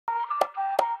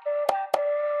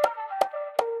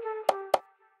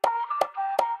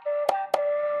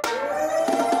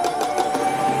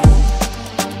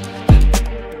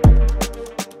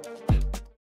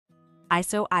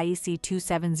ISO IEC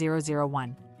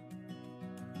 27001.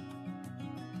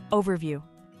 Overview.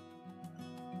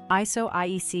 ISO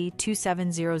IEC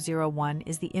 27001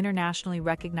 is the internationally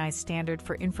recognized standard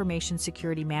for information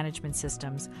security management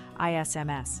systems,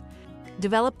 ISMS.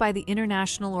 Developed by the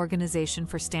International Organization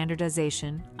for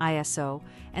Standardization, ISO,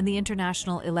 and the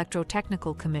International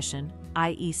Electrotechnical Commission,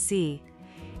 IEC,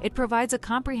 it provides a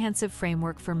comprehensive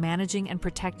framework for managing and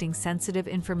protecting sensitive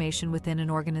information within an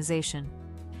organization.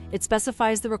 It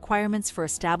specifies the requirements for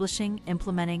establishing,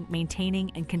 implementing,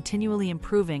 maintaining, and continually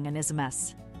improving an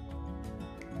ISMS.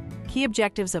 Key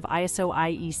objectives of ISO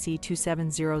IEC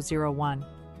 27001.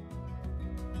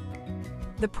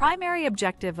 The primary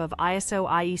objective of ISO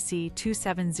IEC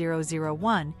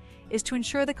 27001 is to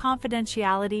ensure the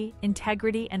confidentiality,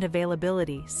 integrity, and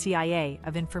availability (CIA)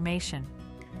 of information.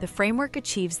 The framework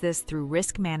achieves this through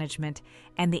risk management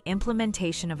and the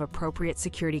implementation of appropriate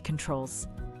security controls.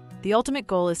 The ultimate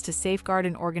goal is to safeguard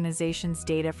an organization's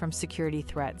data from security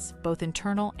threats, both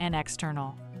internal and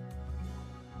external.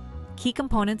 Key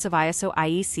components of ISO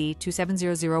IEC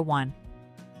 27001.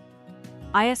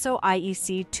 ISO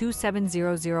IEC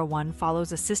 27001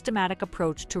 follows a systematic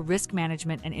approach to risk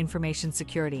management and information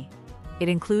security. It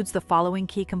includes the following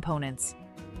key components.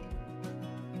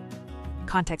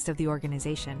 Context of the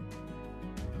organization.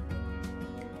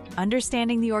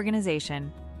 Understanding the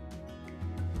organization.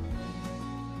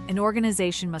 An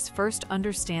organization must first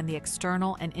understand the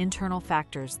external and internal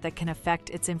factors that can affect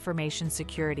its information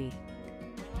security.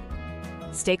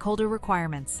 Stakeholder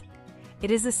requirements.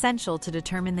 It is essential to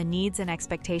determine the needs and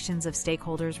expectations of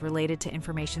stakeholders related to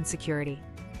information security.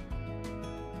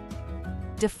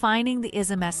 Defining the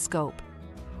ISMS scope.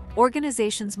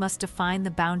 Organizations must define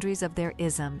the boundaries of their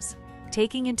ISMS,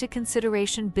 taking into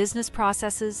consideration business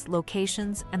processes,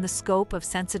 locations, and the scope of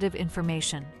sensitive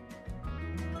information.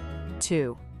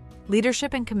 2.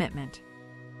 Leadership and commitment.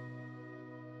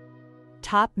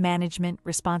 Top management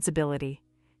responsibility.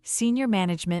 Senior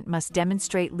management must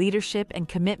demonstrate leadership and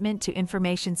commitment to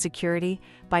information security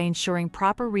by ensuring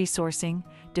proper resourcing,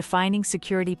 defining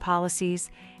security policies,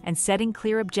 and setting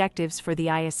clear objectives for the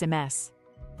ISMS.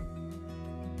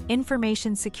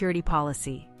 Information security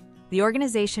policy. The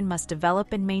organization must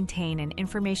develop and maintain an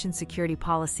information security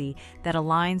policy that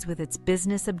aligns with its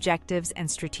business objectives and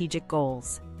strategic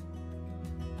goals.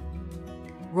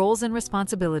 Roles and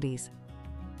responsibilities.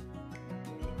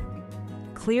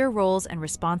 Clear roles and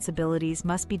responsibilities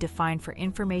must be defined for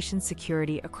information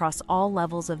security across all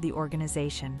levels of the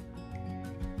organization.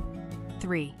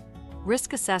 3.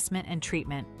 Risk assessment and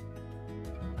treatment.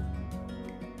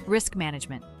 Risk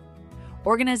management.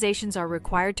 Organizations are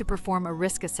required to perform a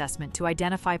risk assessment to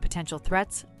identify potential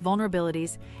threats,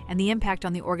 vulnerabilities, and the impact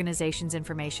on the organization's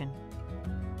information.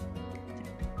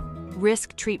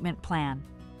 Risk treatment plan.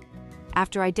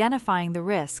 After identifying the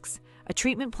risks, a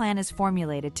treatment plan is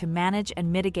formulated to manage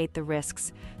and mitigate the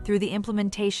risks through the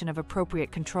implementation of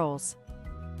appropriate controls.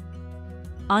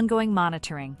 Ongoing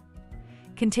monitoring.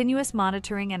 Continuous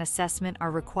monitoring and assessment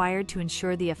are required to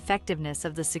ensure the effectiveness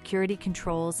of the security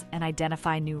controls and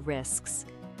identify new risks.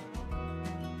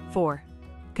 4.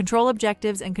 Control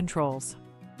objectives and controls.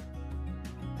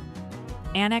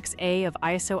 Annex A of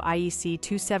ISO IEC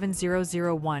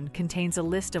 27001 contains a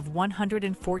list of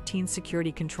 114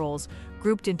 security controls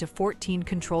grouped into 14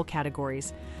 control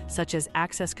categories, such as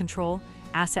access control,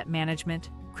 asset management,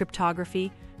 cryptography,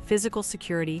 physical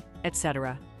security,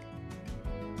 etc.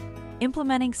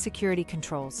 Implementing security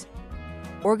controls.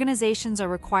 Organizations are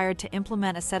required to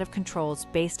implement a set of controls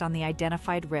based on the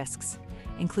identified risks,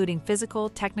 including physical,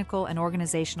 technical, and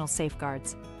organizational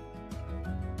safeguards.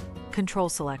 Control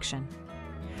selection.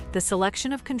 The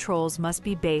selection of controls must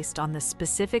be based on the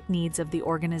specific needs of the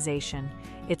organization,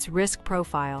 its risk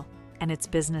profile, and its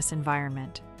business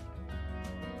environment.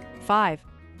 5.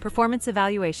 Performance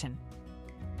evaluation.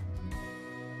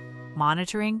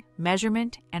 Monitoring,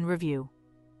 measurement, and review.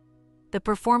 The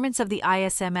performance of the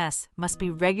ISMS must be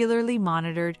regularly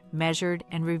monitored, measured,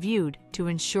 and reviewed to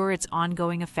ensure its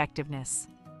ongoing effectiveness.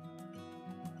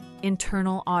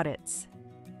 Internal audits.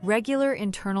 Regular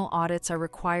internal audits are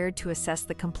required to assess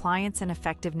the compliance and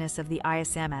effectiveness of the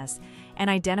ISMS and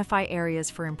identify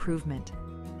areas for improvement.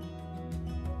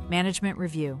 Management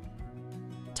review.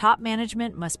 Top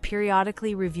management must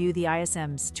periodically review the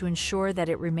ISMS to ensure that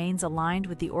it remains aligned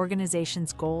with the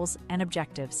organization's goals and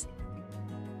objectives.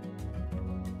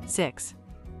 6.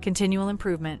 Continual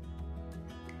improvement.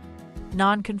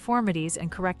 Non-conformities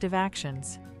and corrective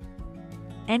actions.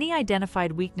 Any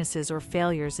identified weaknesses or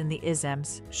failures in the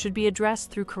ISMS should be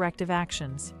addressed through corrective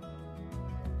actions.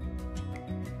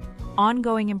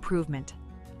 Ongoing improvement.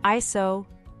 ISO,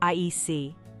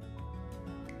 IEC.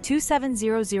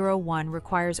 27001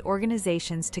 requires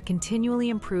organizations to continually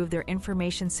improve their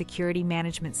information security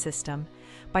management system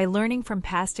by learning from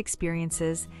past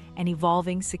experiences and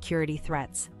evolving security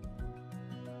threats.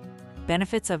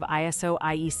 Benefits of ISO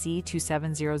IEC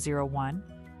 27001.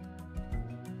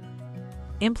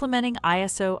 Implementing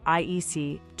ISO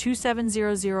IEC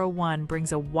 27001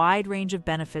 brings a wide range of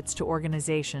benefits to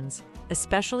organizations,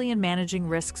 especially in managing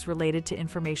risks related to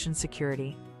information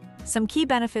security. Some key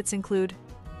benefits include: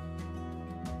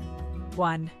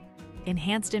 1.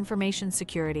 Enhanced information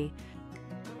security.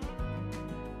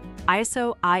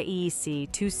 ISO IEC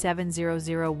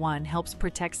 27001 helps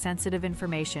protect sensitive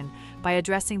information by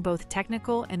addressing both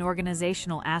technical and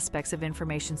organizational aspects of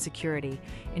information security,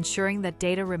 ensuring that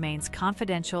data remains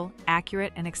confidential,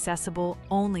 accurate, and accessible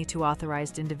only to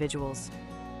authorized individuals.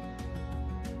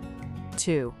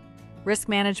 2. Risk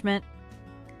management.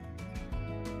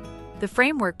 The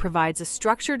framework provides a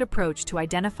structured approach to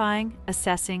identifying,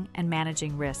 assessing, and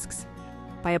managing risks.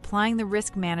 By applying the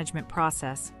risk management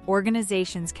process,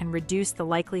 organizations can reduce the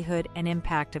likelihood and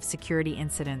impact of security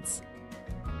incidents.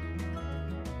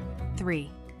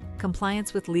 3.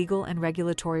 Compliance with legal and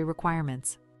regulatory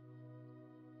requirements.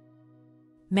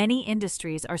 Many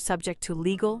industries are subject to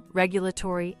legal,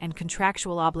 regulatory, and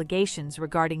contractual obligations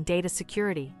regarding data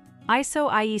security.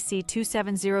 ISO IEC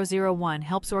 27001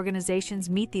 helps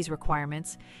organizations meet these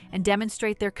requirements and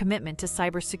demonstrate their commitment to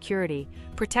cybersecurity,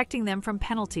 protecting them from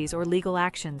penalties or legal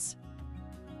actions.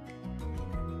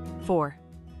 4.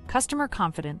 Customer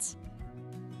confidence.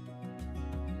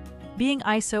 Being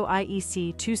ISO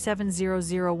IEC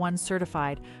 27001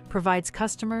 certified provides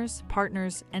customers,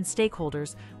 partners, and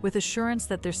stakeholders with assurance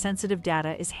that their sensitive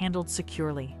data is handled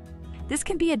securely. This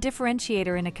can be a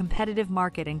differentiator in a competitive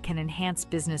market and can enhance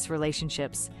business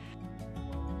relationships.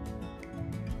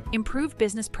 Improve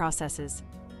business processes.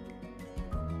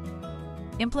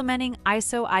 Implementing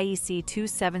ISO IEC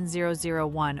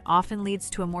 27001 often leads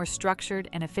to a more structured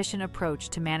and efficient approach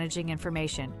to managing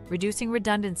information, reducing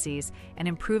redundancies, and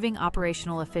improving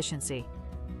operational efficiency.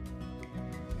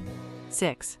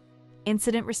 6.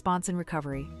 Incident response and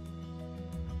recovery.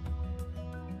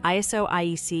 ISO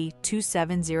IEC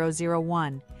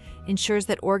 27001 ensures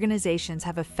that organizations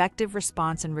have effective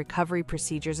response and recovery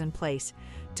procedures in place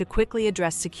to quickly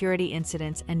address security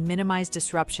incidents and minimize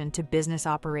disruption to business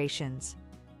operations.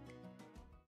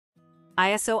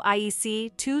 ISO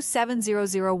IEC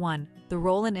 27001, the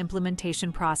role and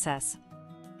implementation process.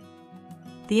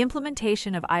 The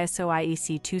implementation of ISO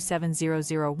IEC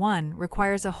 27001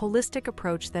 requires a holistic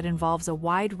approach that involves a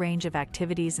wide range of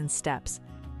activities and steps.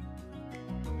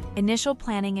 Initial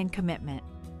planning and commitment.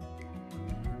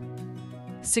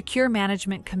 Secure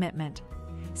management commitment.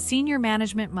 Senior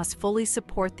management must fully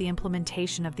support the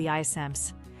implementation of the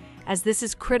ISMS, as this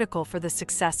is critical for the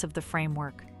success of the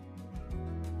framework.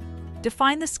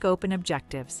 Define the scope and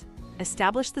objectives.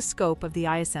 Establish the scope of the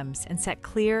ISMS and set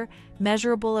clear,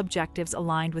 measurable objectives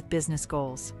aligned with business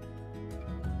goals.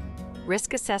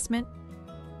 Risk assessment.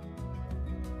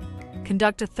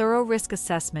 Conduct a thorough risk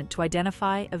assessment to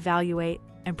identify, evaluate,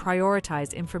 and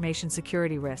prioritize information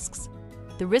security risks.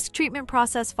 The risk treatment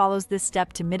process follows this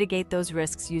step to mitigate those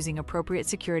risks using appropriate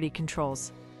security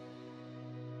controls.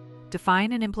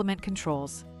 Define and implement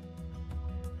controls.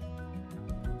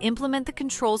 Implement the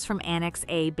controls from Annex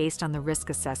A based on the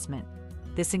risk assessment.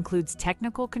 This includes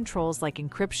technical controls like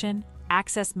encryption,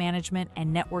 access management,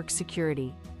 and network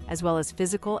security, as well as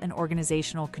physical and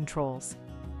organizational controls.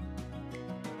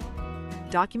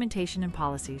 Documentation and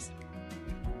policies.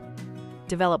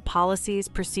 Develop policies,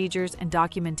 procedures, and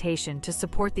documentation to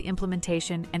support the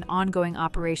implementation and ongoing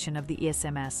operation of the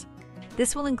ISMS.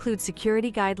 This will include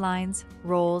security guidelines,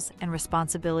 roles and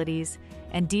responsibilities,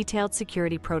 and detailed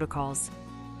security protocols.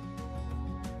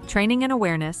 Training and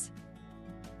awareness.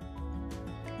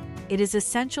 It is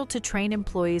essential to train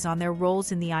employees on their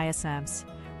roles in the ISMS,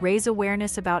 raise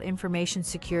awareness about information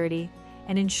security,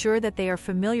 and ensure that they are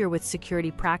familiar with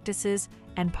security practices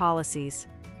and policies.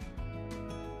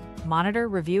 Monitor,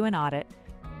 review, and audit.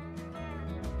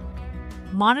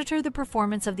 Monitor the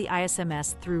performance of the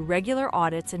ISMS through regular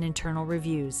audits and internal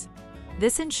reviews.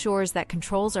 This ensures that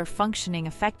controls are functioning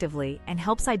effectively and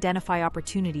helps identify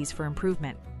opportunities for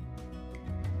improvement.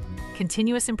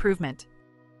 Continuous improvement.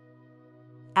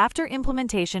 After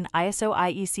implementation, ISO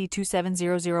IEC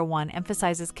 27001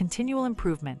 emphasizes continual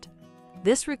improvement.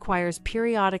 This requires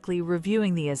periodically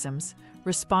reviewing the ISMS,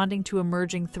 responding to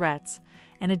emerging threats,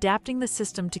 and adapting the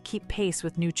system to keep pace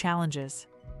with new challenges.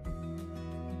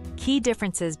 Key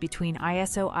differences between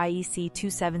ISO IEC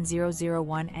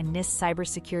 27001 and NIST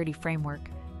Cybersecurity Framework.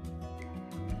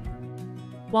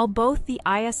 While both the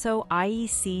ISO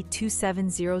IEC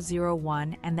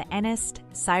 27001 and the NIST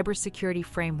Cybersecurity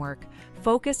Framework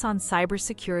focus on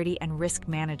cybersecurity and risk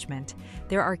management,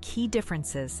 there are key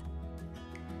differences.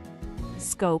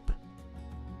 Scope.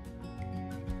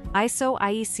 ISO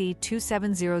IEC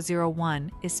 27001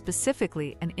 is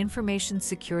specifically an Information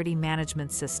Security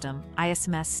Management System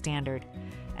 (ISMS) standard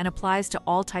and applies to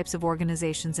all types of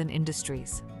organizations and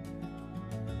industries.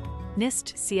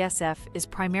 NIST CSF is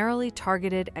primarily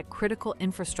targeted at critical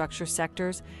infrastructure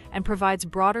sectors and provides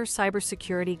broader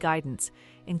cybersecurity guidance,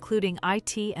 including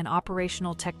IT and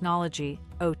operational technology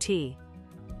 (OT).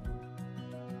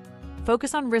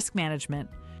 Focus on risk management.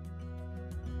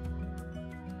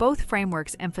 Both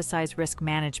frameworks emphasize risk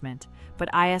management, but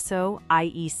ISO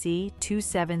IEC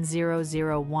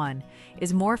 27001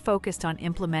 is more focused on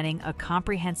implementing a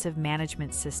comprehensive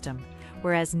management system,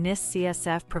 whereas NIST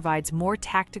CSF provides more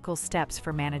tactical steps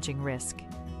for managing risk.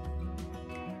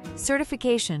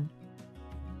 Certification.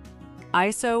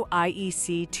 ISO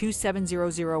IEC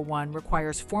 27001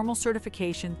 requires formal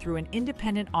certification through an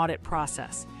independent audit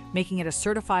process, making it a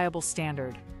certifiable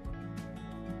standard.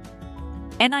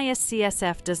 NIST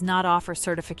CSF does not offer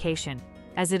certification,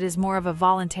 as it is more of a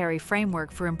voluntary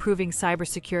framework for improving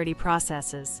cybersecurity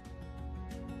processes.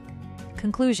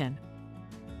 Conclusion.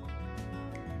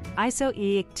 ISO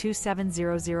IEC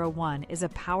 27001 is a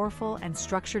powerful and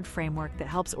structured framework that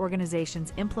helps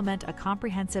organizations implement a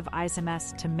comprehensive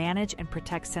ISMS to manage and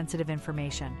protect sensitive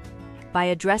information. By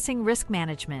addressing risk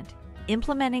management,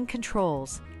 implementing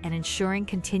controls, and ensuring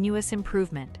continuous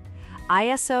improvement,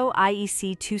 ISO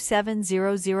IEC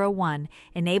 27001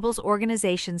 enables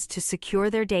organizations to secure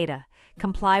their data,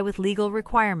 comply with legal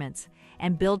requirements,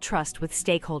 and build trust with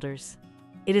stakeholders.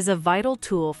 It is a vital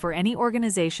tool for any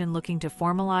organization looking to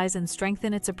formalize and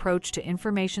strengthen its approach to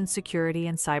information security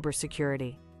and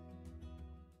cybersecurity.